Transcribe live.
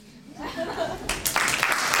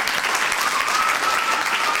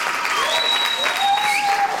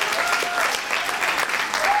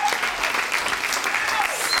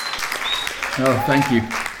Oh, thank you.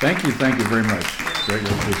 Thank you very much.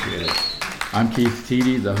 Greatly appreciate it. I'm Keith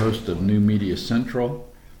Teedy, the host of New Media Central.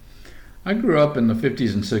 I grew up in the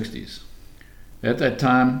 50s and 60s. At that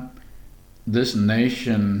time, this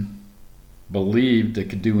nation believed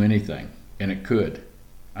it could do anything, and it could.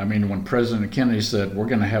 I mean, when President Kennedy said, we're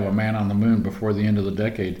going to have a man on the moon before the end of the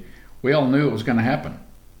decade, we all knew it was going to happen,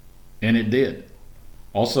 and it did.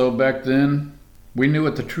 Also, back then, we knew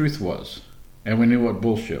what the truth was, and we knew what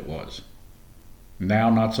bullshit was.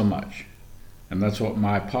 Now, not so much. And that's what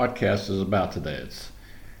my podcast is about today. It's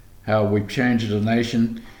how we've changed the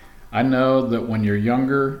nation. I know that when you're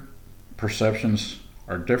younger, perceptions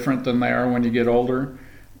are different than they are when you get older,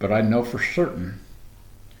 but I know for certain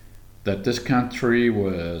that this country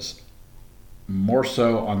was more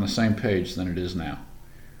so on the same page than it is now.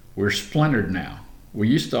 We're splintered now. We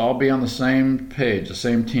used to all be on the same page, the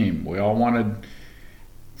same team. We all wanted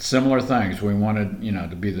similar things. We wanted,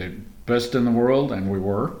 to be the best in the world, and we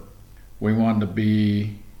were. We wanted to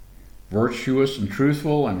be virtuous and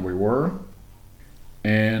truthful, and we were.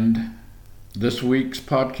 And this week's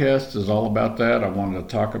podcast is all about that. I wanted to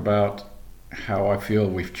talk about how I feel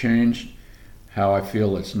we've changed, how I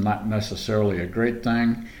feel it's not necessarily a great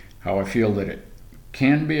thing, how I feel that it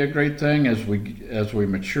can be a great thing as we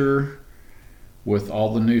mature with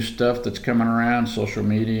all the new stuff that's coming around, social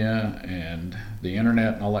media and the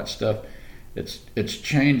internet and all that stuff. It's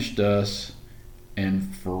changed us,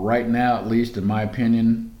 and for right now, at least in my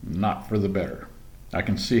opinion, not for the better. I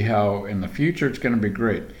can see how in the future it's going to be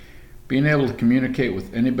great. Being able to communicate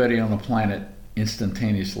with anybody on the planet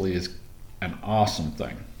instantaneously is an awesome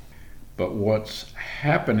thing. But what's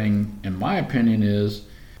happening, in my opinion, is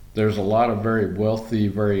there's a lot of very wealthy,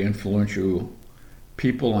 very influential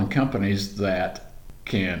people and companies that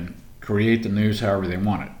can create the news however they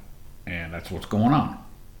want it. And that's what's going on.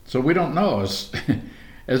 So we don't know as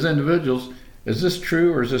individuals, is this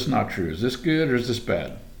true or is this not true? Is this good or is this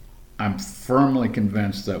bad? I'm firmly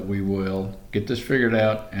convinced that we will get this figured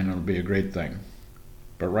out and it'll be a great thing.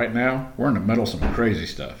 But right now, we're in the middle of some crazy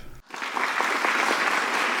stuff.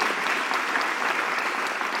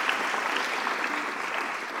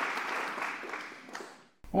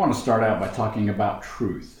 I want to start out by talking about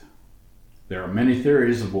truth. There are many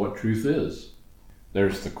theories of what truth is.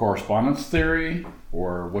 There's the correspondence theory,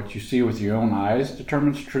 or what you see with your own eyes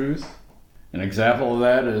determines truth. An example of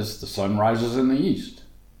that is the sun rises in the east.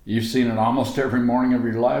 You've seen it almost every morning of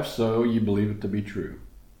your life, so you believe it to be true.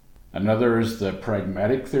 Another is the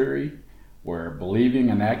pragmatic theory, where believing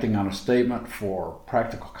and acting on a statement for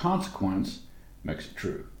practical consequence makes it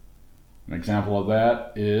true. An example of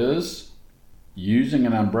that is using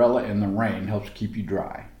an umbrella in the rain helps keep you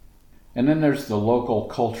dry. And then there's the local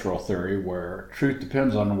cultural theory, where truth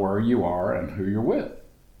depends on where you are and who you're with.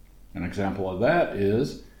 An example of that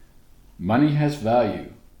is money has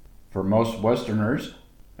value. For most Westerners,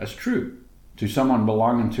 that's true. To someone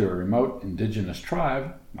belonging to a remote indigenous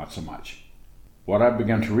tribe, not so much. What I've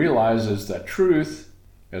begun to realize is that truth,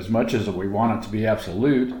 as much as we want it to be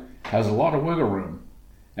absolute, has a lot of wiggle room.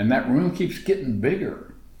 And that room keeps getting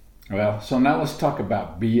bigger. Well, so now let's talk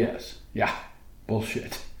about BS. Yeah,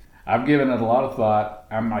 bullshit. I've given it a lot of thought.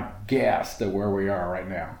 I'm aghast at where we are right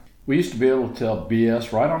now. We used to be able to tell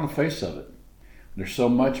BS right on the face of it. There's so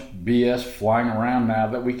much BS flying around now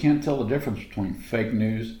that we can't tell the difference between fake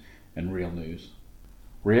news and real news.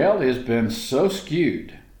 Reality has been so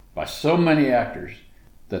skewed by so many actors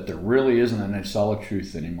that there really isn't any solid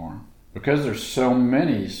truth anymore. Because there's so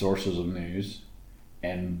many sources of news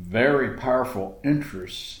and very powerful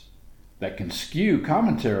interests that can skew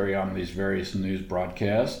commentary on these various news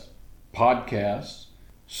broadcasts, podcasts,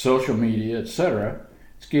 social media, etc.,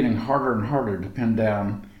 it's getting harder and harder to pin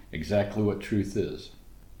down exactly what truth is.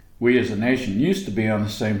 We as a nation used to be on the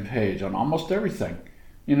same page on almost everything.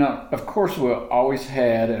 Of course we always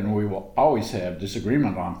had and we will always have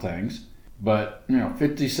disagreement on things, but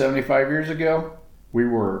 50, 75 years ago, we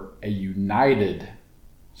were a united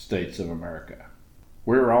States of America.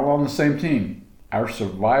 We were all on the same team. Our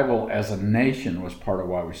survival as a nation was part of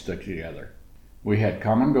why we stuck together. We had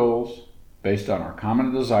common goals based on our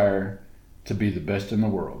common desire to be the best in the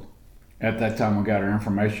world. At that time, we got our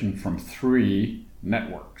information from 3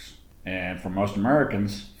 networks. And for most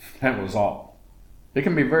Americans, that was all. It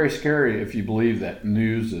can be very scary if you believe that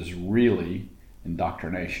news is really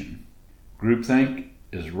indoctrination. Groupthink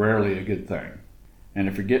is rarely a good thing. And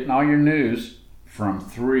if you're getting all your news from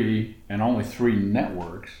 3 and only 3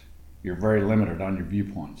 networks, you're very limited on your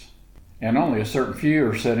viewpoints. And only a certain few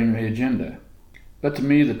are setting the agenda. But to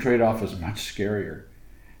me, the trade-off is much scarier.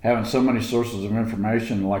 Having so many sources of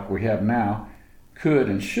information like we have now could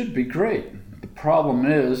and should be great. The problem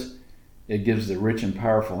is it gives the rich and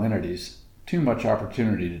powerful entities too much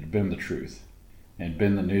opportunity to bend the truth and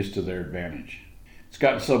bend the news to their advantage. It's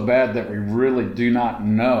gotten so bad that we really do not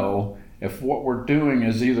know if what we're doing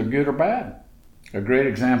is either good or bad. A great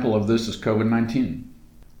example of this is COVID-19.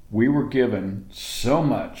 We were given so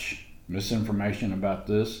much misinformation about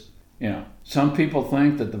this. Some people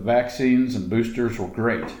think that the vaccines and boosters were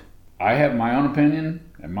great. I have my own opinion,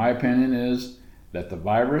 and my opinion is that the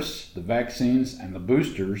virus, the vaccines, and the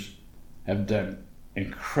boosters have done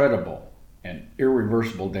incredible and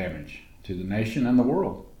irreversible damage to the nation and the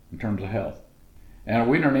world in terms of health. And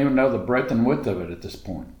we don't even know the breadth and width of it at this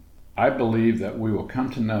point. I believe that we will come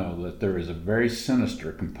to know that there is a very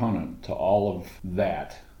sinister component to all of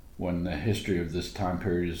that when the history of this time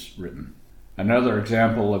period is written. Another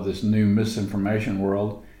example of this new misinformation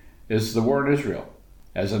world is the war in Israel.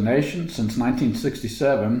 As a nation, since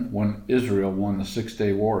 1967, when Israel won the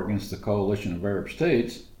Six-Day War against the coalition of Arab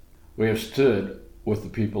states, we have stood with the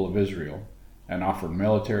people of Israel and offered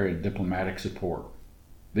military and diplomatic support.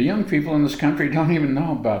 The young people in this country don't even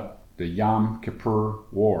know about the Yom Kippur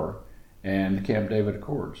War and the Camp David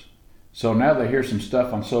Accords. So now they hear some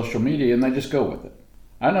stuff on social media and they just go with it.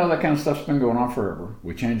 I know that kind of stuff's been going on forever.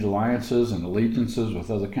 We change alliances and allegiances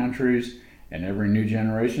with other countries, and every new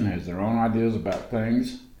generation has their own ideas about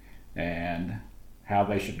things and how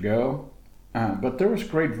they should go. But there was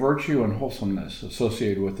great virtue and wholesomeness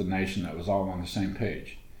associated with the nation that was all on the same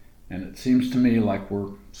page. And it seems to me like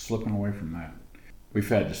we're slipping away from that. We've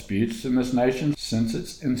had disputes in this nation since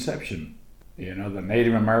its inception. The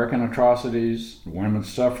Native American atrocities,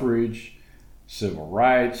 women's suffrage, civil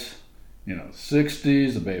rights, the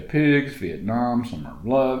 60s, the Bay of Pigs, Vietnam, Summer of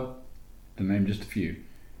Love, to name just a few.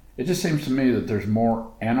 It just seems to me that there's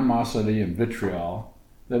more animosity and vitriol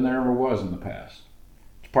than there ever was in the past.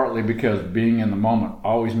 It's partly because being in the moment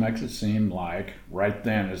always makes it seem like right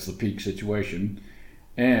then is the peak situation,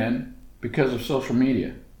 and because of social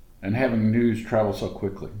media and having news travel so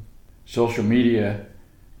quickly. Social media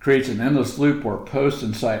creates an endless loop where posts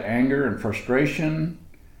incite anger and frustration,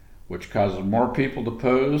 which causes more people to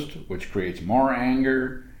post, which creates more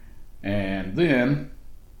anger, and then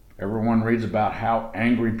everyone reads about how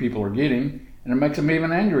angry people are getting, and it makes them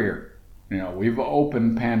even angrier. We've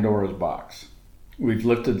opened Pandora's box. We've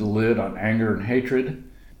lifted the lid on anger and hatred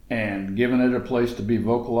and given it a place to be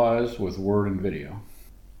vocalized with word and video.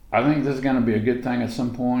 I think this is going to be a good thing at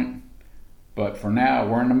some point, but for now,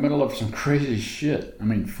 we're in the middle of some crazy shit.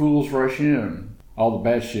 Fools rush in. All the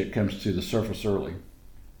bad shit comes to the surface early.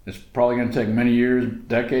 It's probably going to take many years,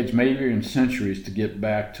 decades, maybe even centuries to get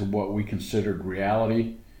back to what we considered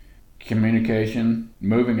reality. Communication,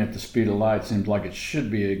 moving at the speed of light seems like it should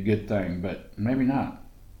be a good thing, but maybe not.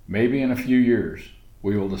 Maybe in a few years,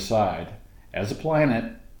 we will decide, as a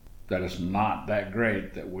planet, that it's not that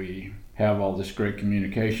great that we have all this great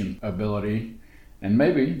communication ability, and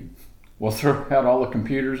maybe we'll throw out all the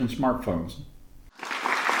computers and smartphones.